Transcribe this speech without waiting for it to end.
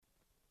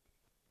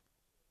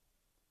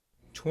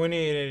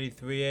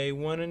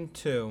2883A1 and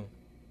 2.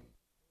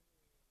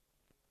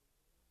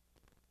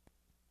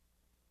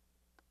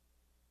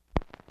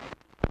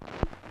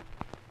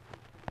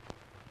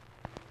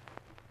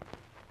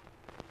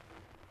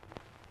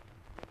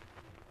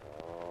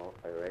 Oh,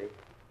 are you ready?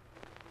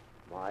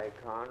 My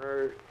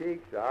Connor's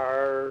cheeks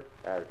are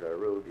as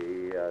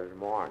ruddy as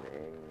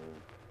morning,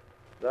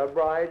 the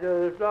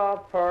brightest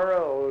of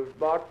pearls,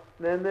 but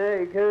they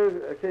make his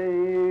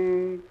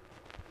teeth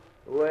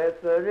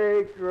with the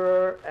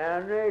nature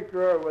and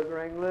nature with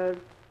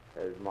ringlets,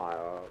 his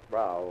mild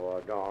brow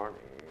adorning,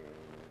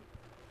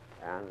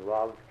 and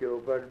love's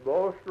cupid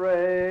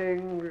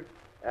bowstrings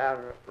and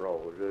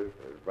roses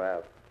his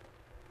breath,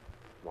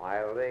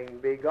 smiling,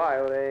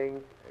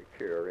 beguiling,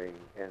 cheering,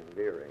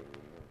 endearing.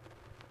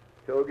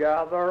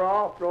 Together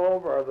oft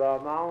over the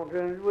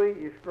mountains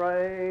we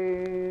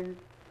strayed,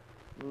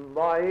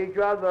 by each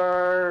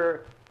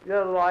other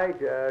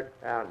delighted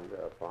and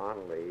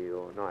fondly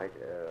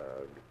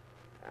united.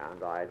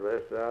 And I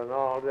listen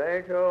all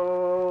day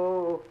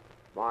to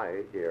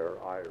my dear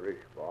Irish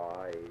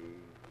bride.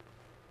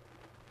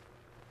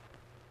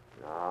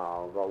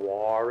 Now the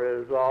war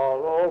is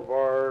all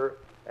over,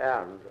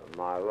 and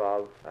my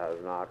love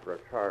has not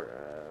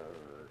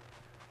returned.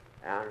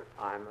 And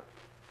I'm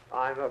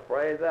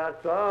afraid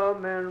that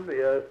some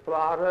envious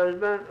plot has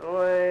been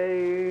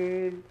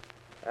laid,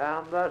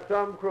 and that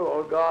some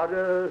cruel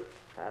goddess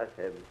has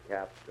him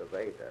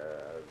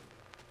captivated,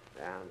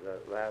 and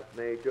that left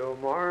me to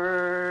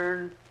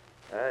mourn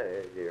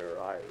a dear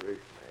Irish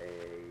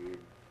maid,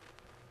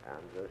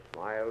 and the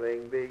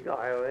smiling,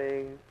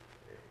 beguiling,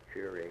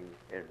 cheering,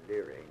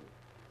 endearing,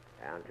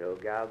 and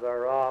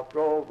together oft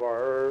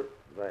over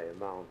the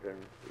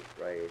mountains we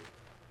strayed,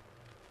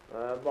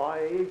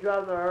 by each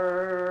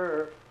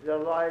other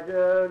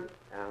delighted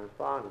and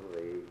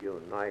fondly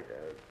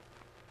united.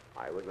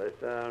 I would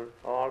listen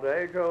all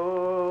day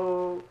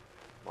to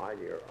my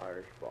dear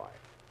Irish boy.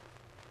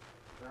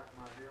 That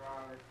my dear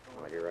Irish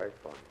boy. My dear Irish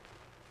boy.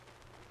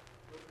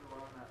 Who did you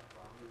learn that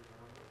from? Do you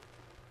remember?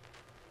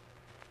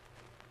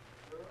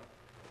 Sure.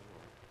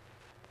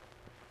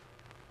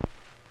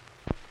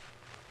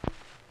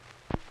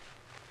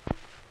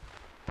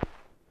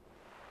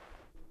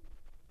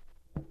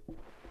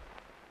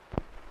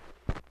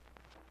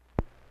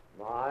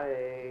 My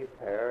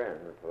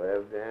parents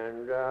lived in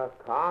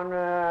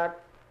Connacht.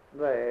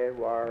 They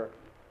were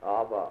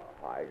of a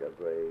high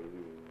degree,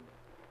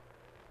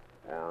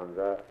 and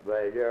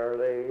they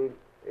dearly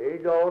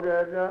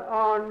doted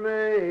on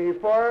me,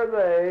 for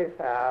they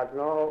had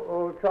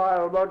no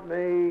child but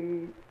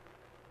me.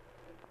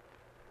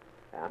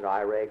 And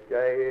I raked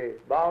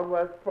about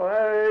with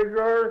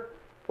pleasure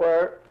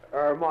where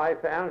my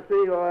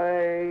fancy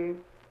lay,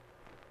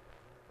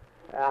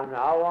 and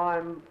now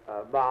I'm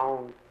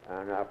bound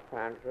an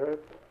apprentice,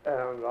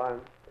 and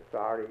I'm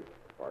sorry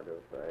for to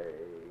say.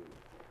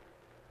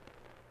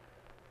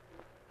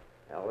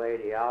 A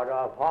lady out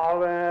of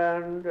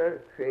Holland,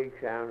 she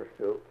chanced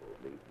to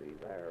meet me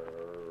there,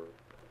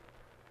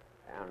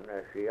 and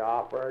she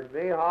offered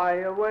me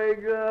high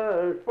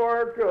wages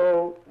for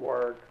to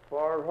work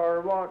for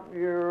her 1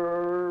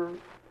 year.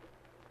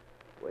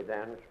 We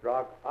then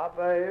struck up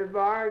a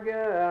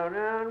bargain,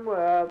 and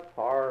with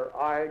her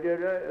I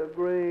did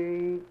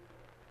agree.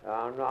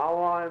 And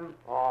now I'm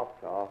off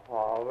to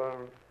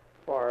Holland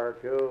for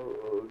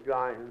to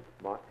join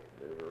my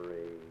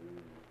misery.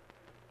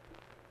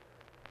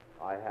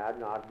 I had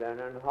not been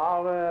in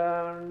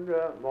Holland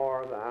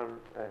more than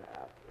a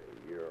half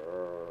a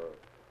year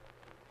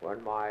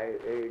when my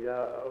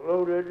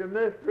deluded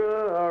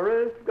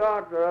mistress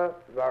got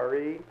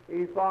very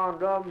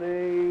fond of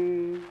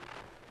me.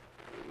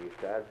 He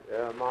said,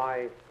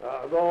 my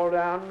gold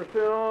and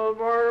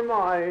silver,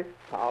 my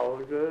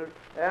houses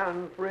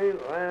and free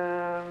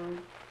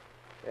land,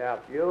 if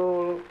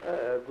you'll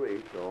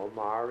agree to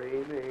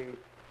marry me,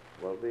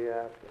 will be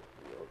at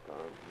your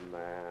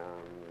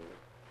command.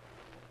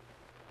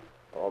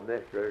 Oh,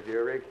 mistress,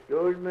 dear,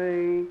 excuse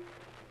me,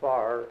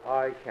 for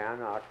I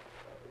cannot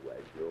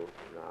wed you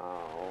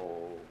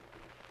now,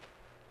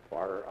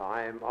 for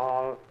I'm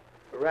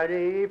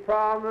already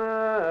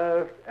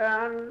promised,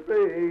 and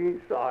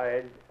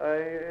besides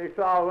a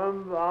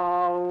solemn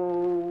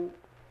vow,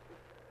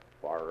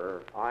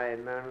 for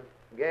I'm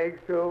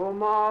engaged to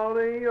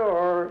Molly,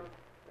 your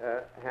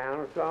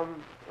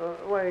handsome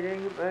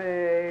waiting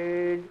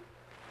maid.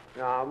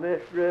 Now,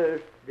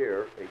 mistress,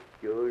 dear,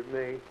 excuse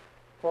me,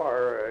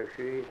 for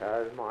she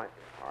has my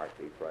heart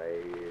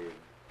betrayed.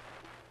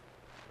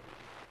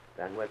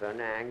 Then with an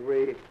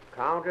angry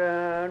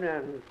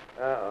countenance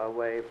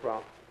away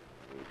from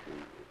me she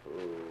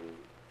flew,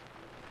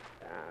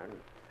 and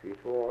she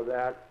swore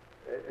that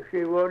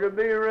she would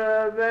be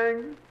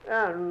revenged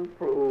and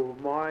prove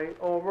my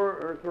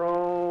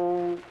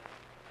overthrow.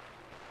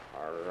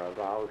 Her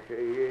vow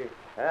she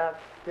hath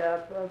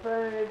kept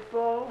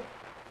faithful,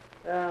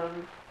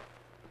 and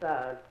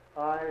that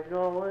I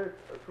know is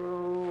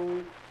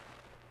true.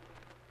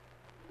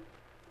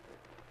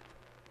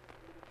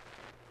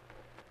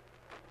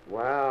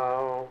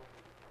 Well,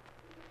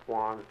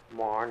 One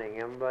morning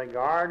in the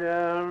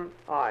garden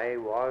I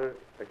was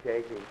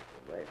taking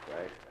the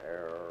fresh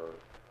air,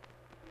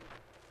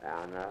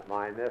 and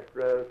my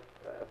mistress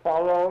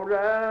followed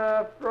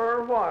after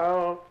a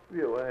while,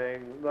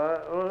 viewing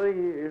the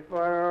leaf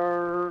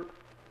fair,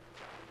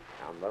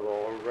 and the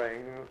gold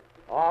ring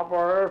off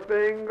her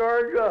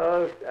finger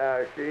just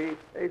as she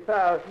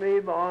passed me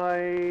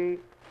by.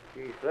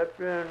 She slipped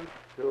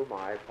into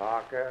my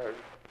pocket,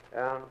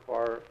 and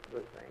for the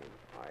same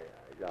I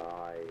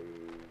died.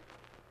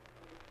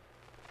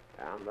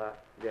 And the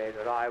day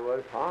that I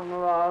was hung,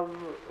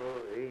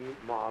 lovely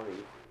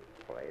Molly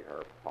played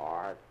her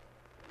part,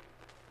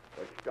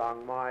 which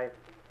stung my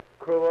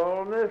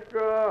cruel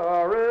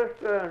mistress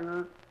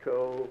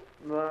into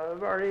the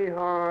very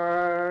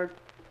heart.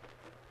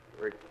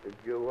 Rich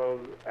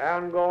jewels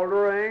and gold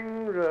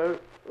rings, as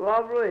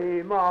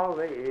lovely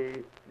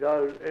Molly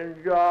does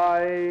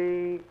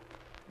enjoy,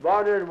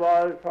 but it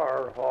was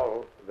her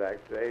whole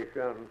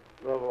vexation,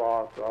 the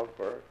loss of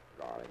her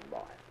darling boy.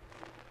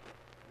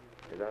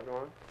 Is that the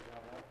one? Yeah,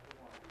 that's the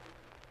one.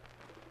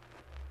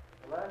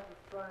 Well, that's a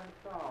strange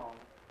song.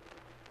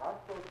 I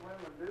suppose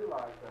women do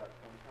like that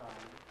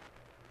sometimes.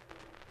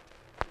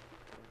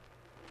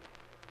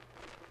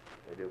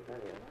 They do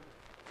plenty of that.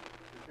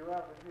 Did you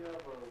ever hear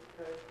of a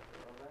case